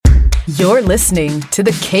You're listening to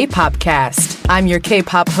the K-Pop Cast. I'm your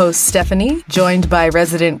K-Pop host, Stephanie, joined by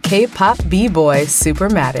resident K-Pop B-boy,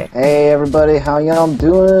 Supermatic. Hey everybody, how y'all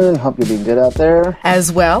doing? Hope you're doing good out there.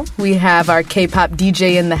 As well, we have our K-Pop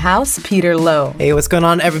DJ in the house, Peter Lowe. Hey, what's going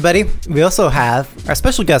on, everybody? We also have our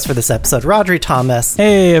special guest for this episode, Rodri Thomas.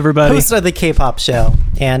 Hey, everybody. Host of the K-Pop show,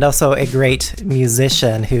 and also a great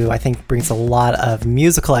musician who I think brings a lot of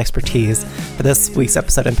musical expertise for this week's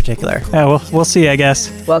episode in particular. Yeah, we'll see, I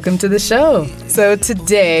guess. Welcome to the show. So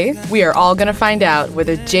today, we are all going to find out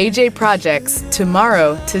whether JJ Project's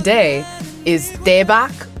Tomorrow Today is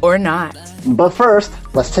daebak or not. But first,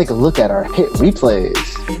 let's take a look at our hit replays.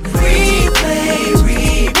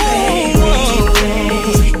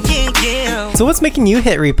 So what's making you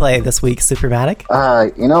hit replay this week, Supermatic?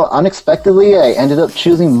 Unexpectedly, I ended up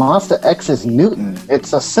choosing Monster X's Newton.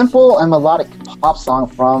 It's a simple and melodic pop song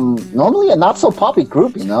from normally a not-so-poppy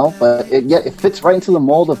group, but it fits right into the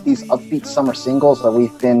mold of these upbeat summer singles that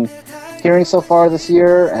we've been hearing so far this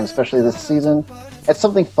year, and especially this season. It's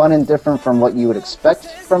something fun and different from what you would expect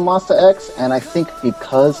from Monster X, and I think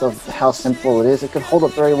because of how simple it is, it could hold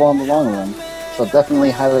up very well in the long run. So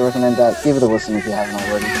definitely highly recommend that. Give it a listen if you haven't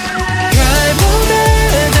already.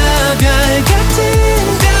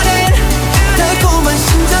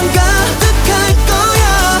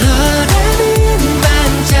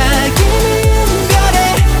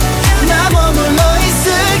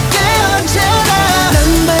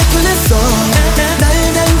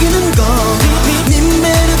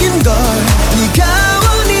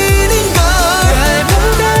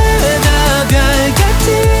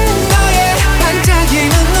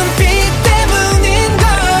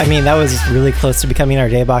 That was really close to becoming our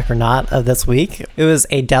daebak or not of this week. It was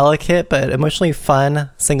a delicate but emotionally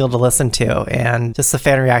fun single to listen to, and just the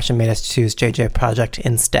fan reaction made us choose JJ Project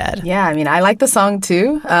instead. Yeah, I like the song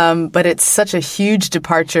too, but it's such a huge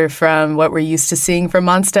departure from what we're used to seeing from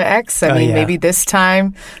Monster X. Maybe this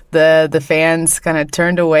time the fans kind of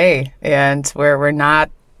turned away and we're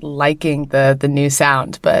not liking the new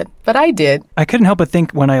sound, but I did. I couldn't help but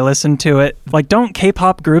think when I listened to it, don't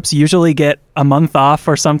K-pop groups usually get a month off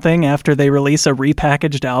or something after they release a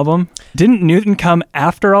repackaged album? Didn't Newton come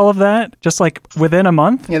after all of that? Just within a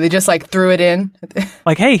month? Yeah, they just threw it in.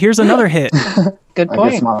 Hey, here's another hit. Good point. I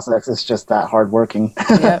guess Monster X is just that hardworking.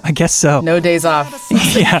 Yep. I guess so. No days off.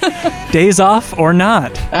 Yeah. Days off or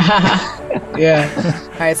not. Yeah.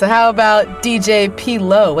 All right, so how about DJ P.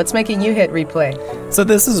 Lowe? What's making you hit replay? So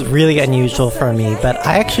this is really unusual for me, but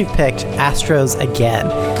I actually picked Astros Again.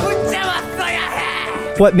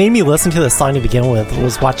 What made me listen to this song to begin with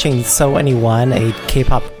was watching So Anyone, a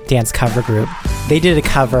K-pop dance cover group. They did a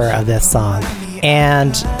cover of this song,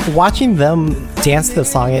 and watching them dance to the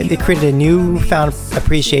song, it created a newfound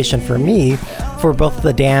appreciation for me for both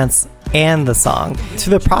the dance and the song.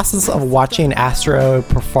 Through the process of watching Astro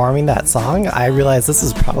performing that song, I realized this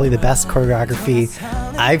is probably the best choreography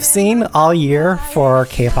I've seen all year for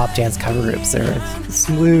K-pop dance cover groups. They're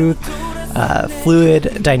smooth,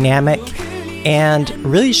 fluid, dynamic, and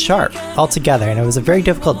really sharp altogether. And it was a very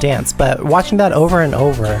difficult dance, but watching that over and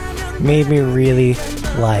over made me really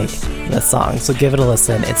like the song. So give it a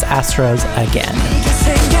listen. It's Astros Again.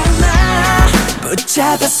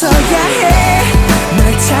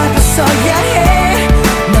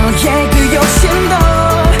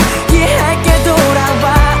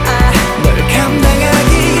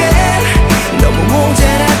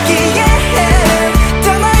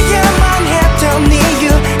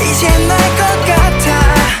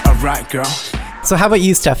 So how about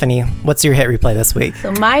you, Stephanie? What's your hit replay this week?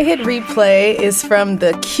 So my hit replay is from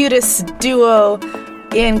the cutest duo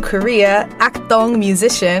in Korea, Akdong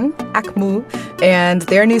musician, Akmu, and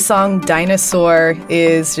their new song Dinosaur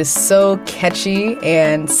is just so catchy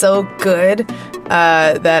and so good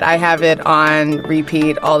that I have it on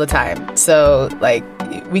repeat all the time. So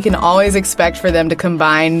we can always expect for them to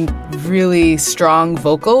combine really strong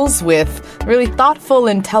vocals with really thoughtful,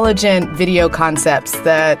 intelligent video concepts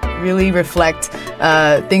that really reflect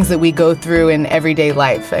things that we go through in everyday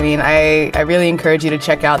life. I really encourage you to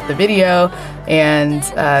check out the video and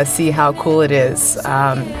see how cool it is.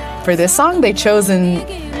 For this song, they chose an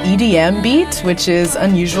EDM beat, which is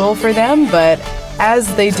unusual for them, but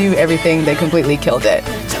as they do everything, they completely killed it.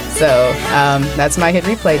 So that's my hit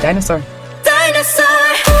replay, Dinosaur. Dinosaur!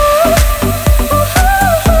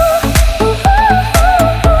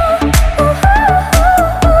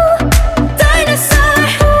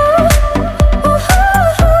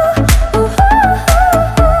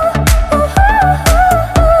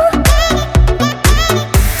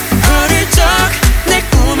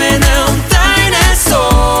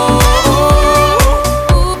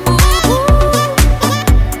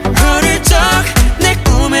 흐릿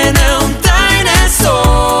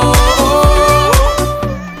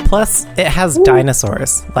Plus, it has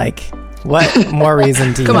dinosaurs. Like, what more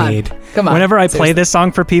reason do you need? Come on. Whenever I play this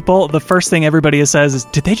song for people, the first thing everybody says is,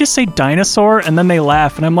 did they just say dinosaur? And then they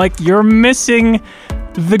laugh. And I'm like, you're missing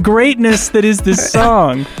the greatness that is this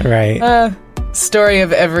song. Right. Story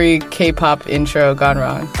of every K-pop intro gone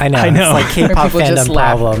wrong. I know. It's like K-pop people just fandom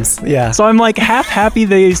laugh. problems. Yeah. So I'm like half happy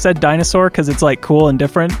they said dinosaur because it's like cool and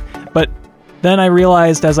different. But then I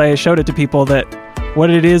realized as I showed it to people that what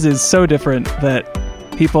it is so different that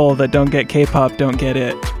people that don't get K-pop don't get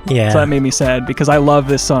it. Yeah. So that made me sad because I love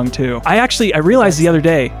this song too. I realized the other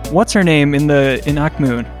day, what's her name in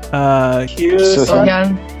Akmoon?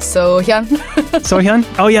 Sohyun. Sohyun?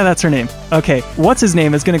 Oh yeah, that's her name. Okay. What's his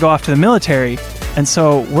name is going to go off to the military. And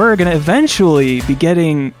so we're going to eventually be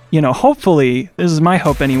getting, hopefully, this is my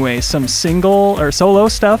hope anyway, some single or solo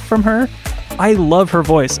stuff from her. I love her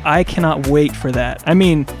voice. I cannot wait for that. I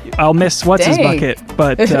mean, I'll miss what's his bucket,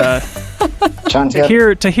 but to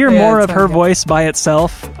hear more of her voice by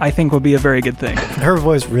itself, I think would be a very good thing. Her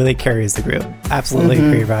voice really carries the group. Absolutely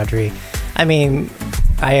agree, Rodri. I mean,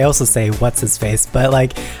 I also say what's his face, but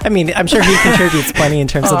I'm sure he contributes plenty in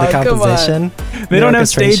terms of the composition. They don't have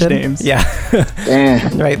stage names. Yeah.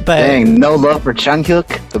 Dang. Right, but Dang, no love for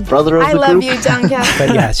Jungkook, the brother of the group. I love you, Jungkook.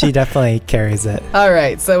 But yeah, she definitely carries it. All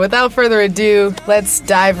right, so without further ado, let's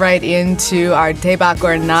dive right into our Daebak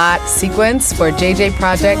or Not sequence for JJ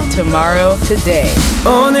Project Tomorrow Today.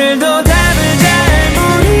 오늘도 답을 잘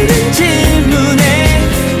모르는 질문에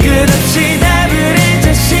끝없이 답을 할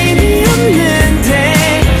자신이 없는데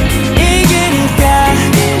이길까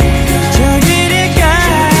저길일까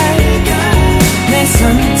내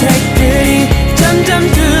선택들이 점점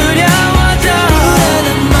두려워져 으로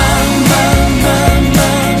난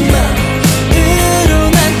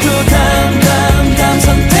또 다음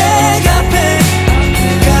선택 앞에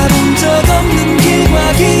가본 적 없는 길과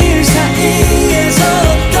길 사이에서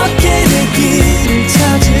어떻게 내 길을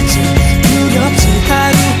찾을지 두렵지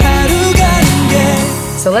하루하루 가는 게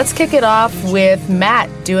So let's kick it off with Matt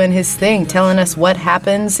doing his thing, telling us what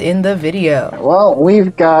happens in the video. Well,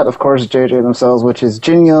 we've got, of course, JJ themselves, which is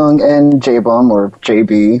Jin Young and J-Bum, or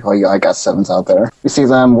JB. Oh, yeah, I got sevens out there. We see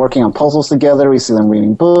them working on puzzles together. We see them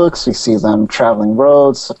reading books. We see them traveling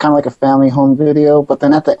roads. Kind of like a family home video. But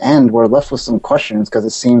then at the end, we're left with some questions because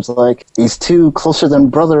it seems like these two closer than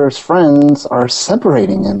brothers friends are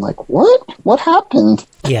separating. And like, what? What happened?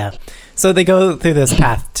 Yeah. So they go through this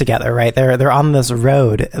path together, right? They're on this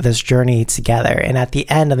road, this journey together, and at the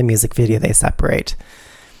end of the music video, they separate.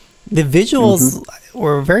 The visuals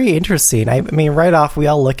were very interesting. I mean, right off, we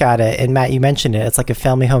all look at it, and Matt, you mentioned it. It's like a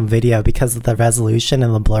family home video because of the resolution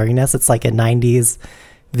and the blurriness. It's like a 90s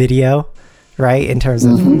video, right? In terms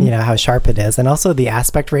of, how sharp it is. And also the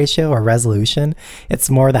aspect ratio or resolution.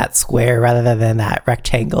 It's more that square rather than that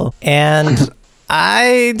rectangle. And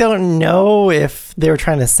I don't know if they were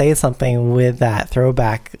trying to say something with that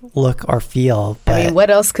throwback look or feel. But I mean, what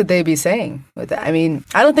else could they be saying with that? I mean,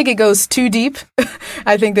 I don't think it goes too deep.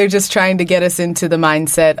 I think they're just trying to get us into the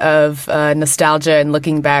mindset of nostalgia and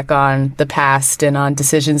looking back on the past and on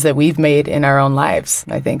decisions that we've made in our own lives.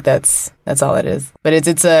 I think that's all it is. But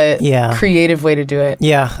it's a creative way to do it.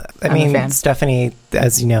 Yeah. I mean, Stephanie,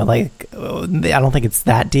 as you know, I don't think it's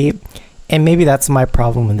that deep. And maybe that's my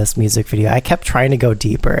problem in this music video. I kept trying to go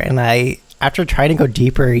deeper. And after trying to go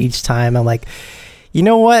deeper each time, I'm like, you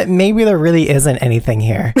know what? Maybe there really isn't anything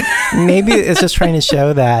here. Maybe it's just trying to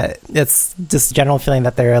show that it's just general feeling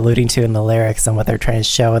that they're alluding to in the lyrics and what they're trying to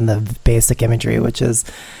show in the basic imagery, which is,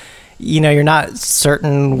 you're not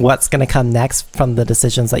certain what's going to come next from the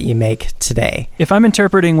decisions that you make today. If I'm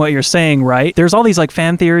interpreting what you're saying right, there's all these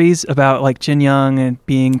fan theories about Jin Young and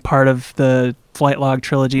being part of the Flight Log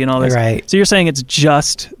trilogy and all this. Right. So you're saying it's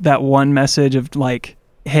just that one message of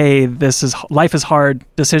hey, life is hard,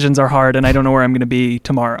 decisions are hard, and I don't know where I'm going to be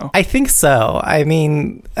tomorrow. I think so. I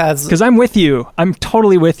mean, because I'm with you. I'm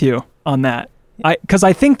totally with you on that. Because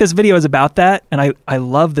I think this video is about that, and I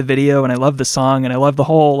love the video, and I love the song, and I love the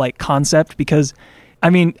whole concept, because, I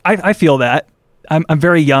mean, I feel that. I'm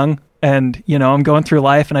very young, and, I'm going through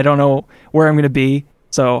life, and I don't know where I'm going to be.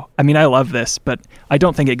 So, I mean, I love this, but I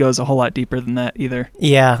don't think it goes a whole lot deeper than that either.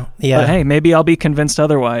 Yeah. But hey, maybe I'll be convinced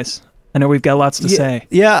otherwise. I know we've got lots to say.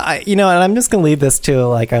 Yeah, and I'm just going to leave this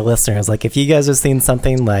to our listeners. If you guys have seen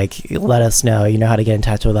something, let us know. You know how to get in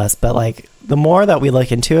touch with us. But the more that we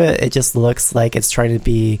look into it, it just looks like it's trying to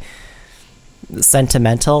be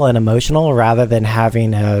sentimental and emotional rather than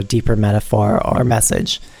having a deeper metaphor or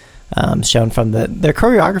message shown from their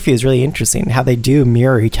choreography is really interesting. How they do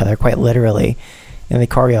mirror each other quite literally in the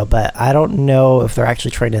choreo, but I don't know if they're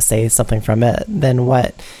actually trying to say something from it. Then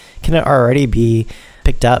what can it already be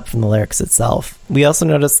picked up from the lyrics itself. We also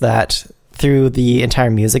noticed that through the entire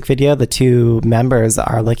music video, the two members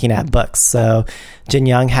are looking at books. So Jin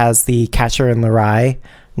Young has the Catcher in the Rye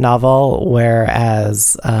novel,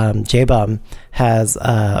 whereas J-Bum has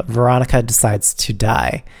Veronica Decides to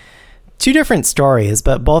Die. Two different stories,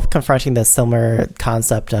 but both confronting the similar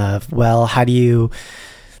concept of, well, how do you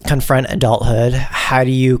confront adulthood? How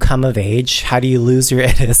do you come of age? How do you lose your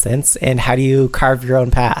innocence? And how do you carve your own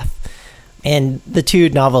path? And the two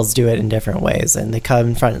novels do it in different ways, and they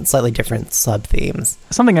confront slightly different sub-themes.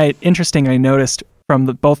 Something interesting I noticed from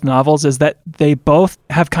both novels is that they both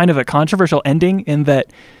have kind of a controversial ending in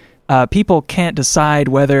that people can't decide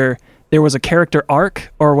whether there was a character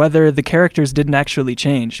arc or whether the characters didn't actually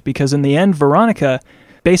change. Because in the end, Veronica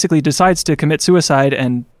basically decides to commit suicide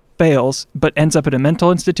and fails, but ends up at a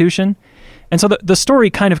mental institution. And so the story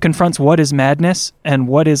kind of confronts what is madness and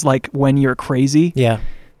what is like when you're crazy. Yeah.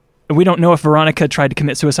 We don't know if Veronica tried to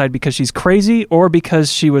commit suicide because she's crazy or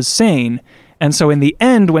because she was sane. And so in the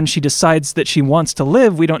end, when she decides that she wants to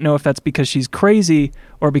live, we don't know if that's because she's crazy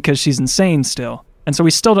or because she's insane still. And so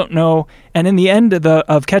we still don't know. And in the end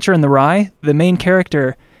of Catcher in the Rye, the main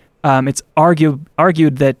character, it's argued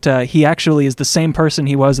that he actually is the same person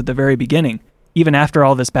he was at the very beginning, even after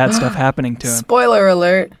all this bad stuff happening to him. Spoiler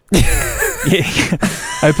alert.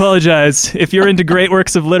 I apologize if you're into great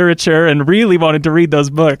works of literature and really wanted to read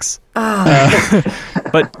those books.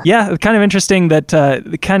 But yeah, kind of interesting that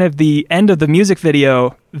kind of the end of the music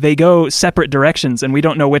video, they go separate directions and we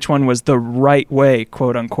don't know which one was the right way,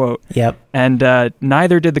 quote unquote. Yep. And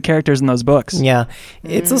neither did the characters in those books. Yeah.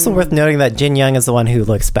 It's also worth noting that Jin Young is the one who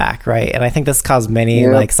looks back, right? And I think this caused many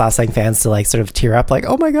like Sasang fans to like sort of tear up like,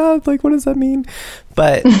 oh my God, like what does that mean?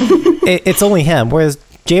 But it's only him. Whereas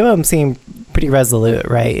J-Bum seemed pretty resolute,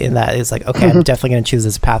 right? In that it's like, okay, I'm definitely going to choose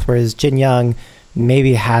this path. Whereas Jin Young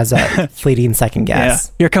maybe has a fleeting second guess.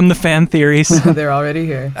 Yeah. Here come the fan theories. They're already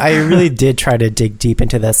here. I really did try to dig deep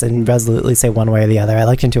into this and resolutely say one way or the other. I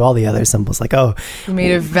looked into all the other symbols, like, oh. You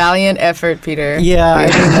made a valiant effort, Peter. Yeah,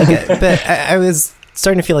 I mean, like, but I was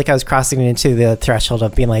starting to feel like I was crossing into the threshold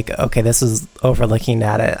of being like, okay, this is overlooking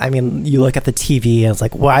at it. I mean, you look at the TV and it's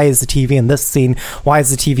like, why is the TV in this scene? Why is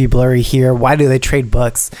the TV blurry here? Why do they trade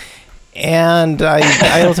books? And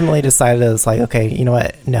I ultimately decided it was like, okay, you know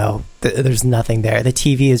what? No, there's nothing there. The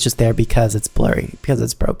TV is just there because it's blurry, because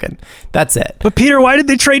it's broken. That's it. But Peter, why did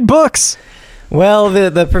they trade books? Well,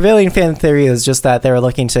 the prevailing fan theory is just that they were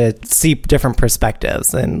looking to see different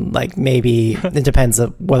perspectives, and like maybe it depends on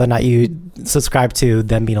whether or not you subscribe to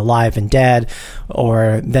them being alive and dead,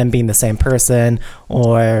 or them being the same person,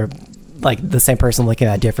 or like the same person looking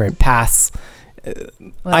at different paths.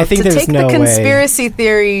 Well, I think to there's take no the way. conspiracy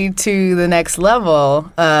theory to the next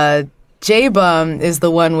level, J-Bum is the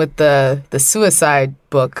one with the suicide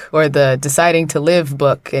book or the deciding to live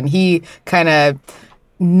book, and he kind of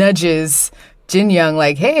nudges Jin Young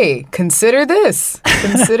like, hey, consider this.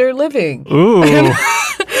 Consider living. Ooh.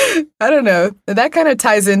 I don't know. That kind of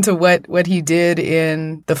ties into what he did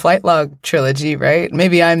in the Flight Log trilogy, right?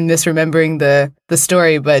 Maybe I'm misremembering the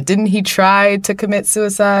story, but didn't he try to commit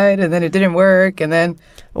suicide and then it didn't work and then...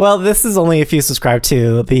 Well, this is only if you subscribe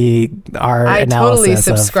to our I analysis. Totally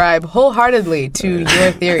subscribe wholeheartedly to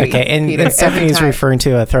your theory. Okay, Peter, and Stephanie's every time. referring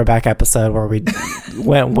to a throwback episode where we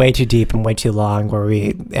went way too deep and way too long, where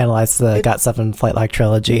we analyzed the GOT7 Flight Log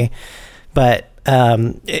trilogy. But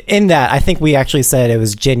in that, I think we actually said it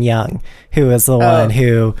was Jin Young who was the one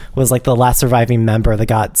who was like the last surviving member of the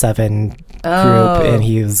GOT7 group, and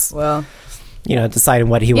he was, deciding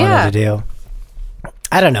what he wanted to do.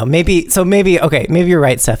 I don't know. Maybe you're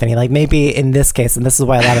right, Stephanie. Like maybe in this case, and this is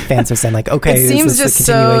why a lot of fans are saying like, okay, it seems is this just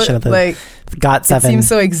the continuation so of the like GOT7? It seems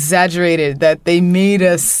so exaggerated that they made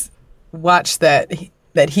us watch that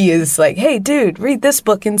he is like, hey, dude, read this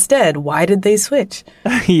book instead. Why did they switch?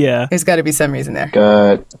 Yeah. There's got to be some reason there.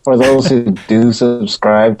 Good. For those who do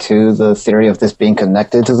subscribe to the theory of this being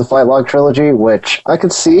connected to the Flight Log trilogy, which I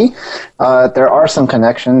could see, there are some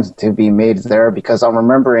connections to be made there, because I'm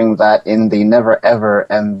remembering that in the Never Ever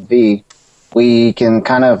MV, we can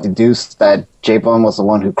kind of deduce that J-Bum was the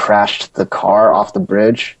one who crashed the car off the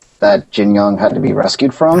bridge that Jin Young had to be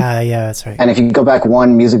rescued from. Yeah, that's right. And if you go back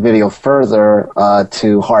one music video further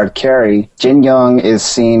to Hard Carry, Jin Young is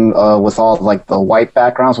seen with all like the white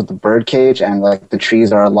backgrounds with the bird cage and like the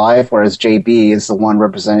trees are alive, whereas JB is the one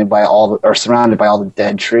represented by surrounded by all the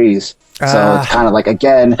dead trees. So it's kind of like,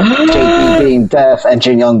 again, JB being death and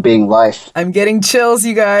Jin Young being life. I'm getting chills,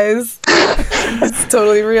 you guys. It's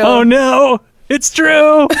totally real. Oh no, it's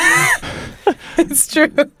true. It's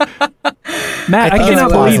true. Matt, I think it's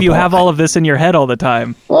cannot believe you plausible. have all of this in your head all the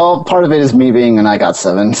time. Well, part of it is me being an I Got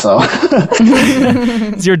 7, so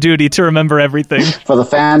It's your duty to remember everything. for the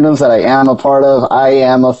fandoms that I am a part of, I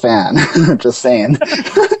am a fan. Just saying.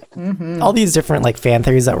 All these different like fan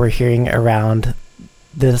theories that we're hearing around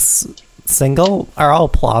this single are all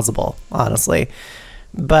plausible, honestly.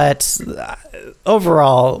 But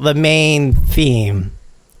overall, the main theme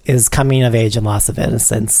is coming of age and loss of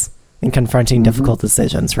innocence and confronting difficult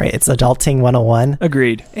decisions, right? It's adulting 101.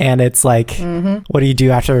 Agreed. And it's like, what do you do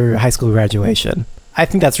after high school graduation? I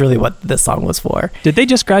think that's really what this song was for. Did they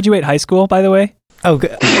just graduate high school, by the way? Oh,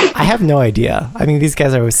 I have no idea. I mean, these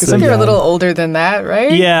guys are so They're young. a little older than that,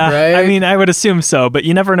 right? Yeah. Right? I mean, I would assume so, but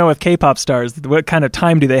you never know with K-pop stars. What kind of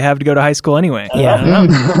time do they have to go to high school anyway?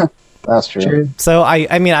 Yeah. That's true. So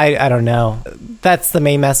I mean, I don't know. That's the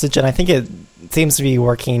main message, and I think it seems to be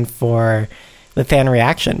working for the fan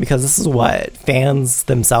reaction, because this is what fans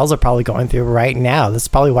themselves are probably going through right now. This is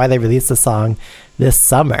probably why they released the song this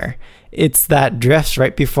summer. It's that drift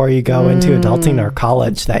right before you go into adulting or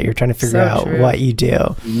college that you're trying to figure So out true. what you do.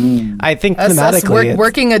 I think Us thematically, it's-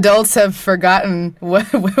 working adults have forgotten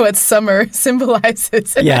what summer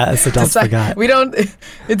symbolizes. yeah, us adults forgot. We don't.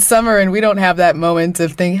 It's summer, and we don't have that moment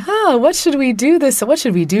of thinking, what should we do what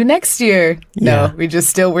should we do next year? Yeah.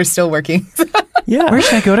 No, we're still working. Yeah, Where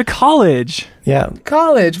should I go to college? yeah,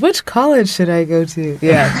 College. Which college should I go to?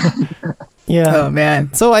 Yeah. yeah. Oh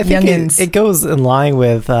man. So I think Youngins. it goes in line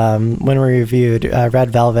with when we reviewed Red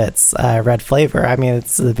Velvet's Red Flavor. I mean,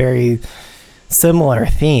 it's a very similar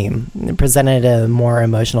theme presented in a more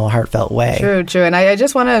emotional, heartfelt way. True. And I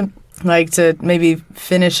just want to maybe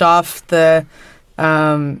finish off the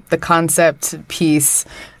concept piece.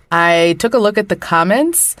 I took a look at the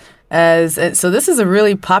comments. So this is a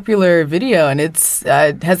really popular video, and it's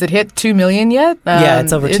has it hit 2 million yet? Yeah,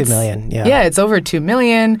 it's over 2 million. Yeah, it's over 2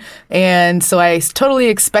 million, and so I totally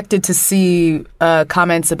expected to see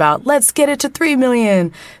comments about let's get it to 3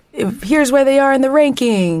 million. Here's where they are in the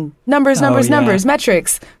ranking. Numbers,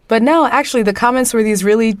 metrics. But no, actually, the comments were these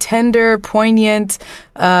really tender, poignant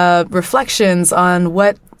reflections on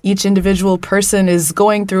what each individual person is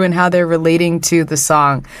going through and how they're relating to the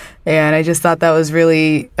song. And I just thought that was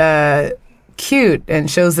really cute and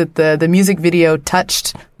shows that the music video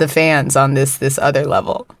touched the fans on this other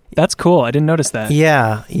level. That's cool. I didn't notice that.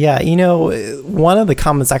 Yeah. You know, one of the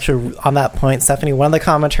comments actually on that point, Stephanie, one of the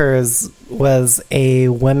commenters was a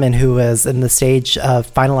woman who was in the stage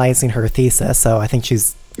of finalizing her thesis. So I think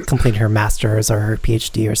she's completing her master's or her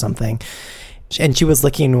PhD or something. And she was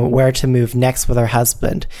looking where to move next with her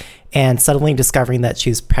husband and suddenly discovering that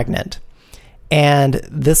she's pregnant. And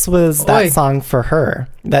this was that song for her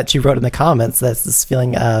that she wrote in the comments. That's this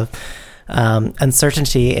feeling of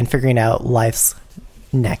uncertainty and figuring out life's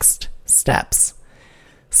next steps.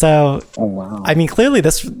 So, I mean, clearly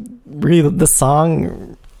the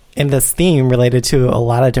song and this theme related to a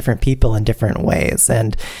lot of different people in different ways.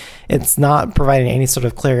 And it's not providing any sort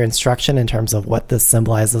of clear instruction in terms of what this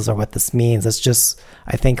symbolizes or what this means. It's just,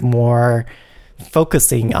 I think, more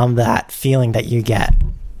focusing on that feeling that you get,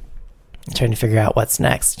 trying to figure out what's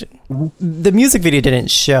next. The music video didn't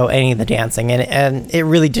show any of the dancing, and it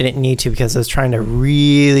really didn't need to, because it was trying to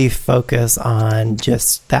really focus on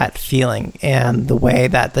just that feeling and the way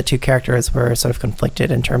that the two characters were sort of conflicted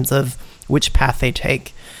in terms of which path they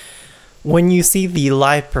take. When you see the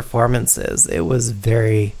live performances, it was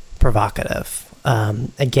very provocative.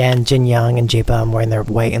 Again, Jin Young and J-Bum wearing their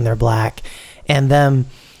white and their black, and them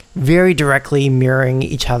very directly mirroring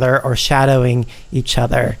each other or shadowing each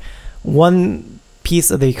other. One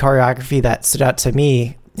piece of the choreography that stood out to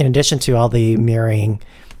me, in addition to all the mirroring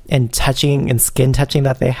and touching and skin touching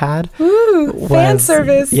that they had, Fan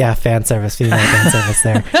service. Yeah, fan service, female fan service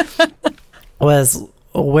there, was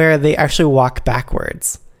where they actually walk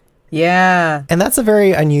backwards. Yeah. And that's a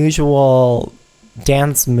very unusual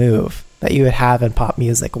dance move that you would have in pop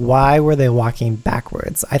music. Why were they walking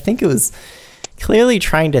backwards? I think it was clearly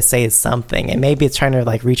trying to say something, and maybe it's trying to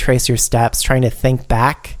like retrace your steps, trying to think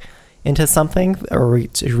back into something or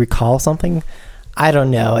to recall something. I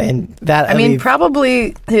don't know. And that, I mean,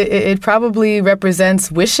 probably it probably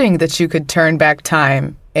represents wishing that you could turn back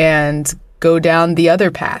time and go down the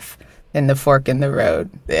other path in the fork in the road.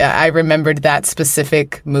 I remembered that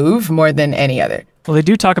specific move more than any other. Well, they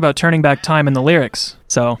do talk about turning back time in the lyrics,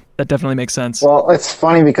 so that definitely makes sense. Well, it's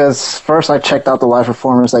funny because first I checked out the live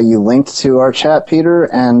performance that you linked to our chat, Peter,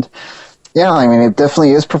 and Yeah, I mean, it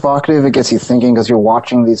definitely is provocative. It gets you thinking because you're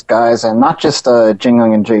watching these guys, and not just Jin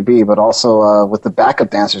Young and JB, but also with the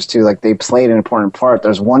backup dancers too. Like, they played an important part.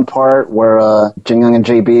 There's one part where Jin Young and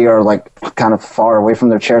JB are like kind of far away from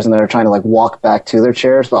their chairs, and they're trying to like walk back to their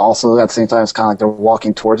chairs, but also at the same time, it's kind of like they're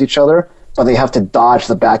walking towards each other, but they have to dodge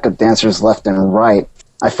the backup dancers left and right.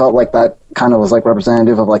 I felt like that kind of was like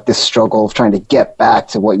representative of like this struggle of trying to get back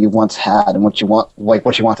to what you once had and what you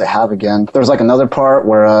want to have again. There's like another part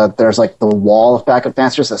where there's like the wall of backup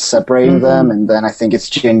dancers that's separating them, and then I think it's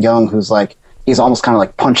Jin Young who's like, he's almost kind of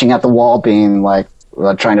like punching at the wall, being like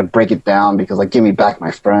trying to break it down because like, give me back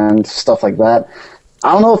my friend, stuff like that.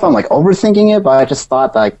 I don't know if I'm like overthinking it, but I just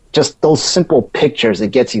thought like just those simple pictures, it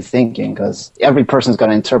gets you thinking because every person's going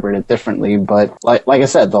to interpret it differently. But like I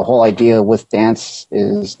said, the whole idea with dance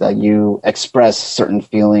is that you express certain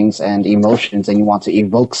feelings and emotions and you want to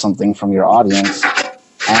evoke something from your audience.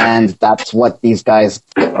 And that's what these guys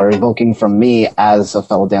are evoking from me as a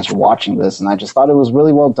fellow dancer watching this. And I just thought it was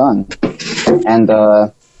really well done. And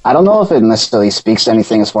I don't know if it necessarily speaks to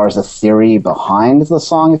anything as far as the theory behind the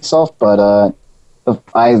song itself, but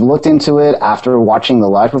I looked into it after watching the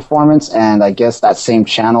live performance, and I guess that same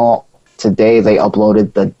channel today, they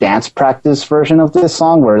uploaded the dance practice version of this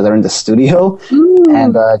song where they're in the studio.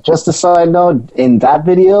 And just a side note, in that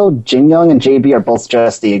video, Jin Young and JB are both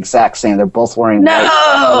dressed the exact same. They're both wearing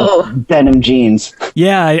white denim jeans.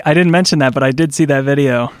 Yeah, I didn't mention that, but I did see that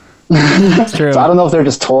video. It's true. So I don't know if they're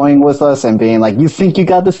just toying with us and being like, you think you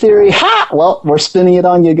got the theory? Ha! Well, we're spinning it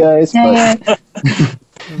on you guys.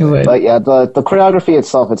 But yeah, the choreography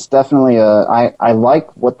itself, it's definitely I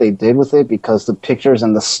like what they did with it because the pictures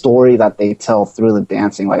and the story that they tell through the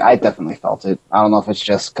dancing, like I definitely felt it. I don't know if it's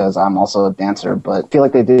just because I'm also a dancer, but I feel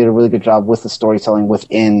like they did a really good job with the storytelling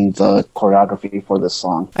within the choreography for this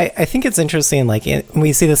song. I think it's interesting, like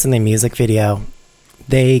we see this in the music video,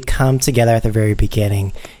 they come together at the very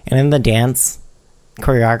beginning, and in the dance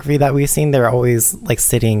choreography that we've seen, they're always like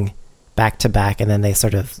sitting back to back, and then they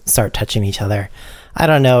sort of start touching each other. I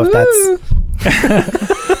don't know if that's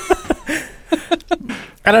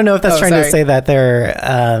trying to say that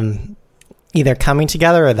they're either coming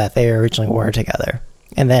together or that they originally were together.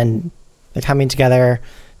 And then they're coming together,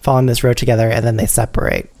 following this road together, and then they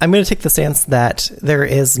separate. I'm going to take the stance that there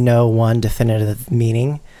is no one definitive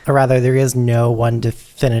meaning, or rather there is no one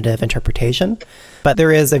definitive interpretation, but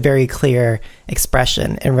there is a very clear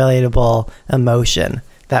expression and relatable emotion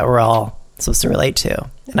that we're all supposed to relate to.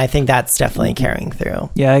 And I think that's definitely carrying through.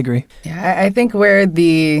 Yeah, I agree. Yeah, I think where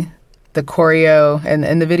the choreo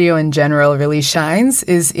and the video in general really shines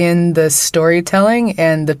is in the storytelling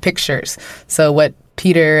and the pictures. So what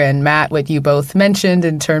Peter and Matt, what you both mentioned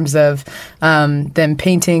in terms of them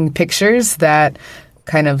painting pictures that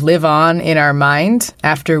kind of live on in our mind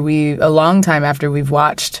a long time after we've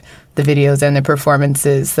watched the videos and the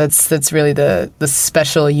performances. That's really the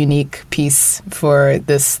special, unique piece for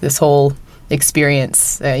this whole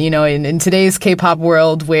experience. In today's K-pop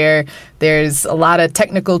world where there's a lot of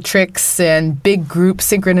technical tricks and big group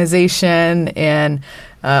synchronization and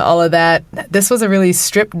all of that, this was a really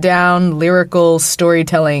stripped down lyrical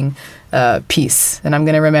storytelling piece, and I'm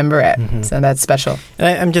going to remember it. Mm-hmm. So that's special.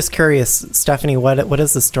 And I'm just curious, Stephanie, what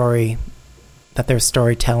is the story that they're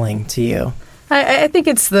storytelling to you? I think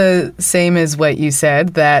it's the same as what you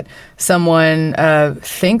said, that someone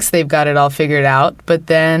thinks they've got it all figured out, but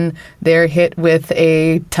then they're hit with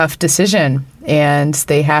a tough decision and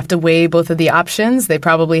they have to weigh both of the options. They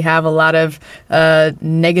probably have a lot of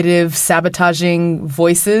negative sabotaging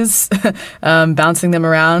voices bouncing them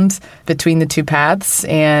around between the two paths,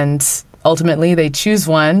 and ultimately they choose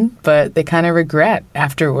one, but they kind of regret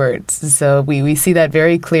afterwards. So we see that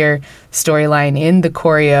very clear storyline in the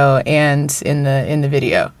choreo and in the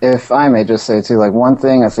video. If I may just say too, like one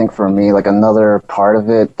thing I think for me, like another part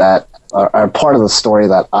of it that are part of the story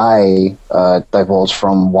that I divulged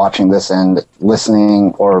from watching this and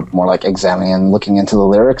listening, or more like examining and looking into the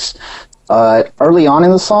lyrics. Early on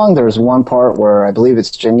in the song, there's one part where I believe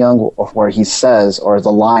it's Jin Young, where he says, or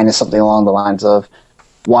the line is something along the lines of,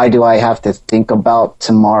 why do I have to think about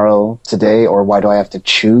tomorrow today, or why do I have to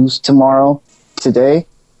choose tomorrow today?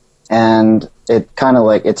 And it kind of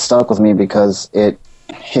like, it stuck with me because it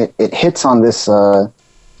hits on this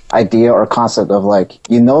idea or concept of like,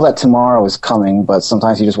 that tomorrow is coming, but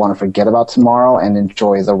sometimes you just want to forget about tomorrow and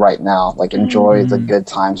enjoy the right now, like enjoy the good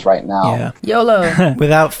times right now. Yeah. YOLO.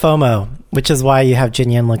 Without FOMO. Which is why you have Jin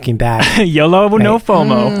Young looking back. YOLO, right? No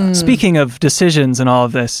FOMO. Speaking of decisions and all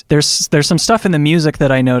of this, there's some stuff in the music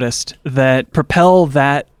that I noticed that propel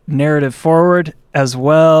that narrative forward, as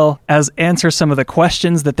well as answer some of the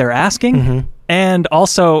questions that they're asking, and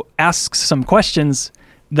also ask some questions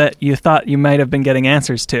that you thought you might have been getting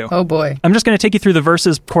answers to. Oh boy. I'm just going to take you through the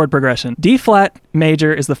verses chord progression. D flat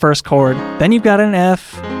major is the first chord. Then you've got an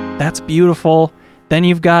F. That's beautiful. Then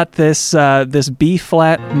you've got this B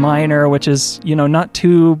flat minor, which is, not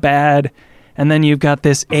too bad. And then you've got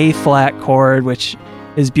this A flat chord, which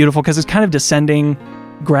is beautiful because it's kind of descending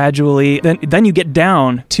gradually. Then you get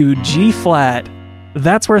down to G flat.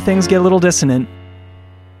 That's where things get a little dissonant.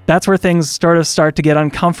 That's where things start to get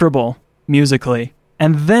uncomfortable musically.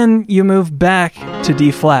 And then you move back to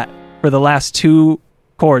D flat for the last two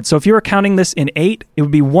chords. So if you were counting this in 8, it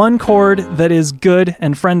would be one chord that is good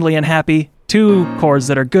and friendly and happy, 2 chords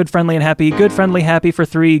that are good, friendly, and happy, good, friendly, happy for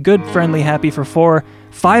 3, good, friendly, happy for 4.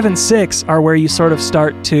 5 and 6 are where you sort of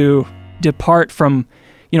start to depart from,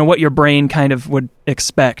 what your brain kind of would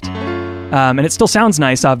expect. And it still sounds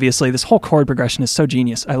nice, obviously. This whole chord progression is so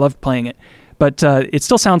genius. I love playing it. But it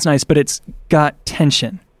still sounds nice, but it's got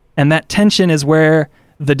tension. And that tension is where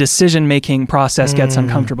the decision-making process gets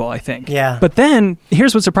uncomfortable, I think. Yeah. But then,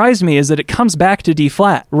 here's what surprised me, is that it comes back to D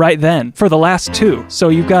flat right then for the last 2. So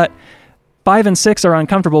you've got 5 and 6 are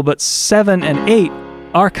uncomfortable, but 7 and 8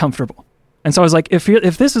 are comfortable. And so I was like, if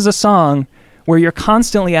this is a song where you're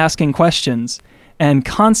constantly asking questions and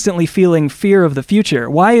constantly feeling fear of the future,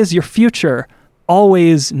 why is your future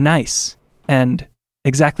always nice and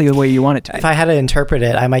exactly the way you want it to be? If I had to interpret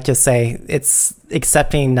it, I might just say it's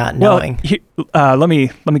accepting not knowing. Well, let me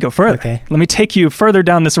go further. Okay. Let me take you further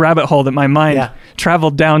down this rabbit hole that my mind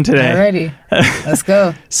traveled down today. Alrighty, let's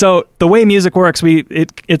go. So the way music works,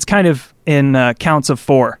 it's kind of in counts of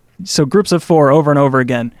 4. So groups of 4 over and over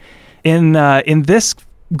again. In this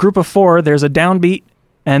group of 4, there's a downbeat,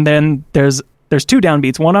 and then there's 2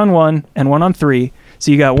 downbeats, 1 on 1 and 1 on 3. So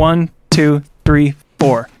you got 1, 2, 3,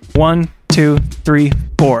 4. 1, 2, 3,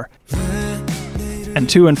 4. And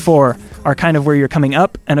 2 and 4 are kind of where you're coming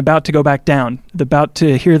up and about to go back down, about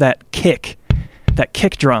to hear that kick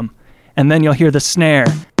drum, and then you'll hear the snare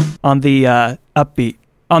on the upbeat.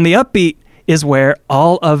 On the upbeat is where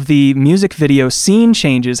all of the music video scene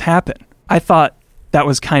changes happen. I thought that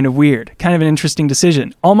was kind of weird, kind of an interesting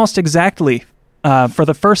decision. Almost exactly for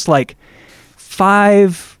the first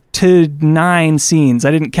 5 to 9 scenes.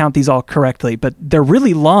 I didn't count these all correctly, but they're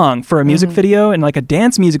really long for a music video. And like a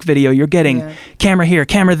dance music video, you're getting camera here,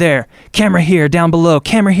 camera there, camera here, down below,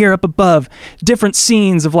 camera here, up above, different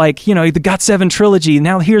scenes of the GOT7 trilogy.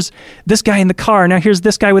 Now here's this guy in the car. Now here's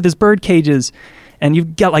this guy with his bird cages. And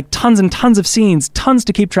you've got tons and tons of scenes, tons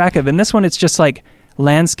to keep track of. And this one, it's just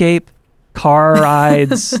landscape, car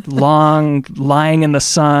rides, long, lying in the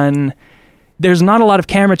sun. There's not a lot of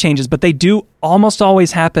camera changes, but they do almost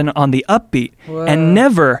always happen on the upbeat and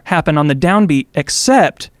never happen on the downbeat,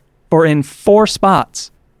 except for in 4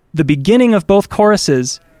 spots. The beginning of both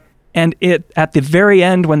choruses and it at the very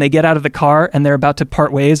end when they get out of the car and they're about to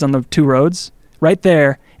part ways on the 2 roads, right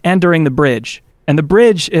there, and during the bridge. And the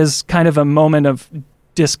bridge is kind of a moment of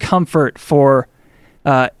discomfort for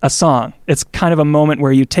a song. It's kind of a moment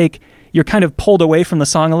where you're kind of pulled away from the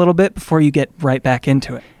song a little bit before you get right back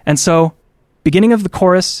into it. And so beginning of the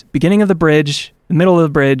chorus, beginning of the bridge, the middle of the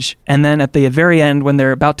bridge, and then at the very end when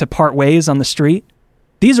they're about to part ways on the street,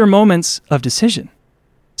 these are moments of decision.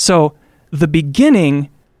 So the beginning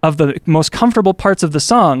of the most comfortable parts of the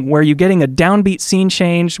song, where you're getting a downbeat scene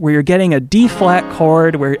change, where you're getting a D flat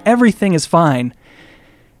chord, where everything is fine,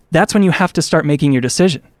 that's when you have to start making your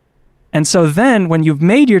decision. And so then when you've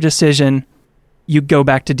made your decision, you go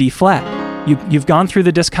back to D flat. You've gone through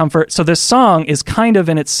the discomfort. So this song is kind of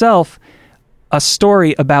in itself a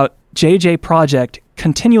story about JJ Project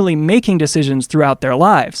continually making decisions throughout their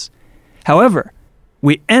lives. However,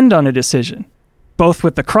 we end on a decision, both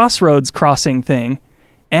with the crossroads crossing thing,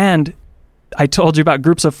 and I told you about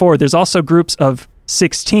groups of 4. There's also groups of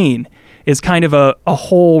 16. Is kind of a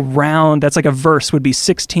whole round, that's like a verse would be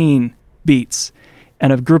 16 beats.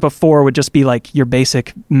 And a group of 4 would just be your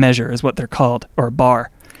basic measure is what they're called, or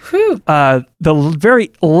bar. The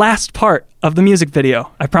very last part of the music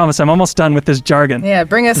video, I promise I'm almost done with this jargon. Yeah,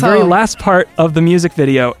 bring us home. The very last part of the music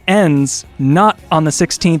video ends not on the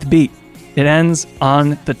 16th beat. It ends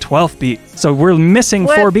on the 12th beat. So we're missing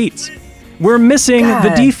 4 beats. We're missing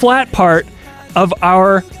the D flat part of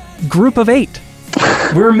our group of 8.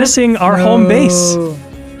 We're missing our home base.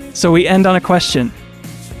 So we end on a question.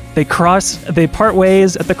 They part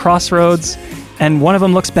ways at the crossroads, and one of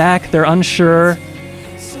them looks back, they're unsure,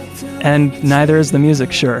 and neither is the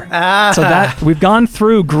music sure. So that we've gone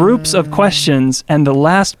through groups of questions, and the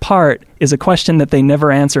last part is a question that they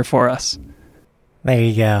never answer for us. There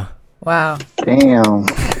you go. Wow. Damn.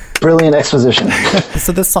 Brilliant exposition.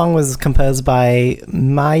 So this song was composed by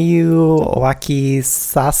Mayu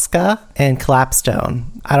Wakisaska and Clapstone.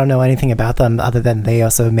 I don't know anything about them other than they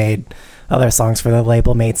also made other songs for the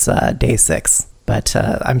label mates Day 6. But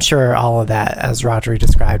I'm sure all of that, as Rodri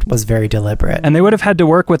described, was very deliberate. And they would have had to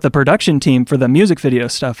work with the production team for the music video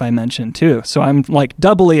stuff I mentioned too. So I'm like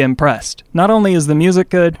doubly impressed. Not only is the music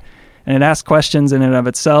good and it asks questions in and of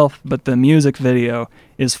itself, but the music video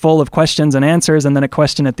is full of questions and answers and then a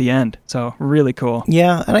question at the end. So really cool.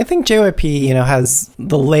 Yeah, and I think JYP, has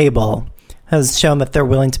the label has shown that they're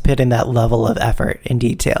willing to put in that level of effort and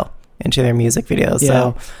detail into their music videos. Yeah.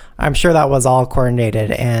 So I'm sure that was all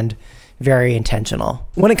coordinated and very intentional.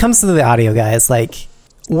 When it comes to the audio, guys, like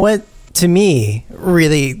what to me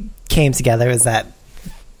really came together is that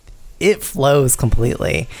it flows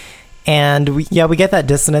completely. And we get that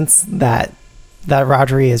dissonance that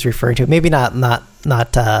Rodri is referring to. Maybe not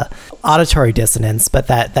auditory dissonance, but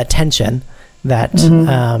that tension that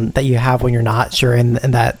that you have when you're not sure in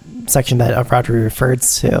that section that Rodri referred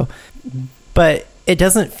to. But it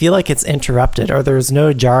doesn't feel like it's interrupted or there's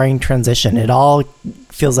no jarring transition. It all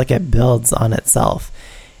feels like it builds on itself.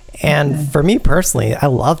 And for me personally, I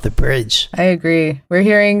love the bridge. I agree. We're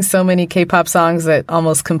hearing so many K-pop songs that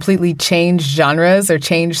almost completely change genres or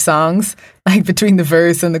change songs, like between the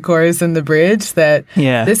verse and the chorus and the bridge, that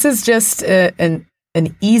this is just an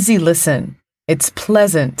easy listen. It's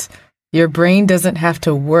pleasant. Your brain doesn't have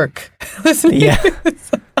to work listening to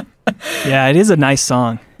this. Yeah, it is a nice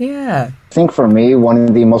song. Yeah. I think for me, one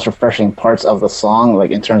of the most refreshing parts of the song,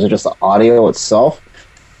 like in terms of just the audio itself,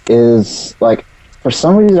 is like, for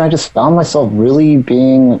some reason, I just found myself really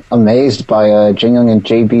being amazed by Jinyoung and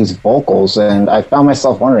JB's vocals, and I found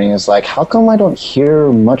myself wondering, it's like, how come I don't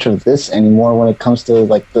hear much of this anymore when it comes to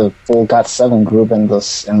like the full GOT7 group and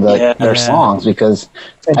their songs? Because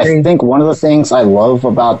I think one of the things I love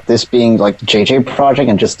about this being like JJ Project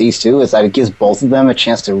and just these two is that it gives both of them a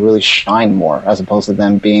chance to really shine more, as opposed to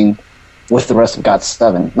them being with the rest of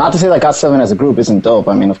GOT7. Not to say that GOT7 as a group isn't dope.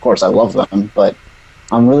 I mean, of course, I love them, but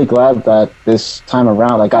I'm really glad that this time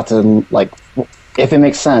around I got to, like, if it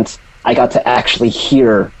makes sense, I got to actually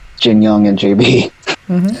hear Jinyoung and JB.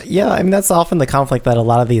 Yeah, I mean, that's often the conflict that a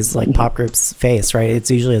lot of these like pop groups face, right?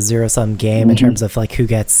 It's usually a zero-sum game in terms of like who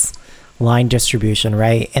gets line distribution,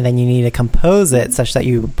 right? And then you need to compose it such that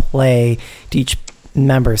you play to each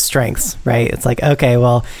member's strengths, right? It's like, okay,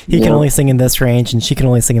 well, he can only sing in this range and she can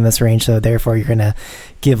only sing in this range, so therefore you're going to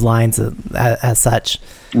give lines as such.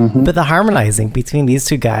 But the harmonizing between these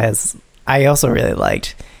two guys, I also really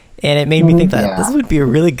liked. And it made me think that this would be a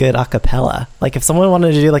really good acapella. Like if someone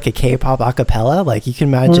wanted to do like a K-pop acapella, like you can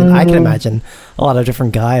imagine, I can imagine a lot of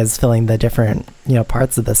different guys filling the different,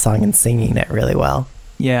 parts of the song and singing it really well.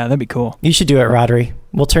 Yeah, that'd be cool. You should do it, Rodri.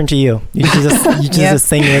 We'll turn to you. You should just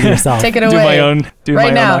sing with yourself. Take it away. Do my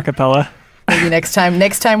own acapella. Maybe next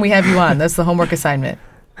time we have you on. That's the homework assignment.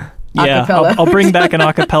 Yeah, I'll bring back an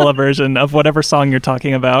acapella version of whatever song you're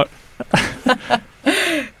talking about.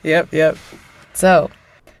 Yep. So,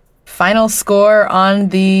 final score on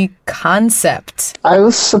the concept. I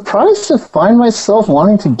was surprised to find myself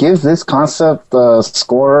wanting to give this concept a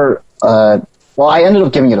score. Well, I ended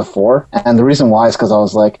up giving it a 4, and the reason why is because I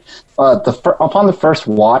was like, upon the first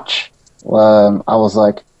watch, I was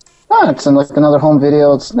like, it's in like another home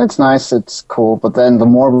video. It's nice. It's cool. But then the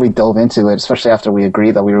more we dove into it, especially after we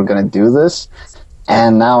agreed that we were going to do this,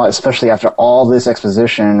 and now especially after all this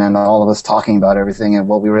exposition and all of us talking about everything and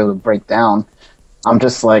what we were able to break down, I'm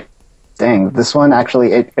just like, dang, this one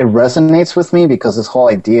actually, it resonates with me because this whole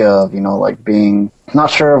idea of, like being not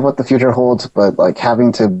sure of what the future holds, but like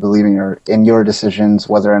having to believe in your decisions,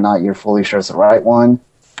 whether or not you're fully sure it's the right one.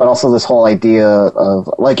 But also this whole idea of,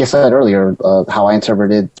 like I said earlier, how I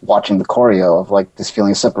interpreted watching the choreo of like this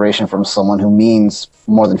feeling of separation from someone who means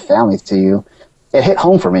more than family to you. It hit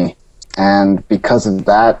home for me. And because of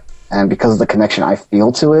that, and because of the connection I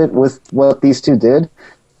feel to it with what these two did,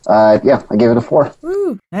 I gave it a 4.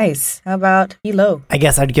 Ooh, nice. How about Elo? I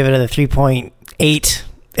guess I'd give it a 3.8.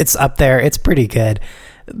 It's up there. It's pretty good.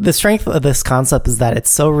 The strength of this concept is that it's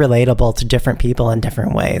so relatable to different people in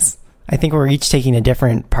different ways. I think we're each taking a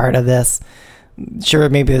different part of this. Sure,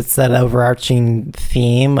 maybe it's that overarching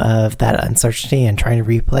theme of that uncertainty and trying to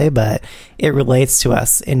replay, but it relates to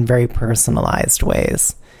us in very personalized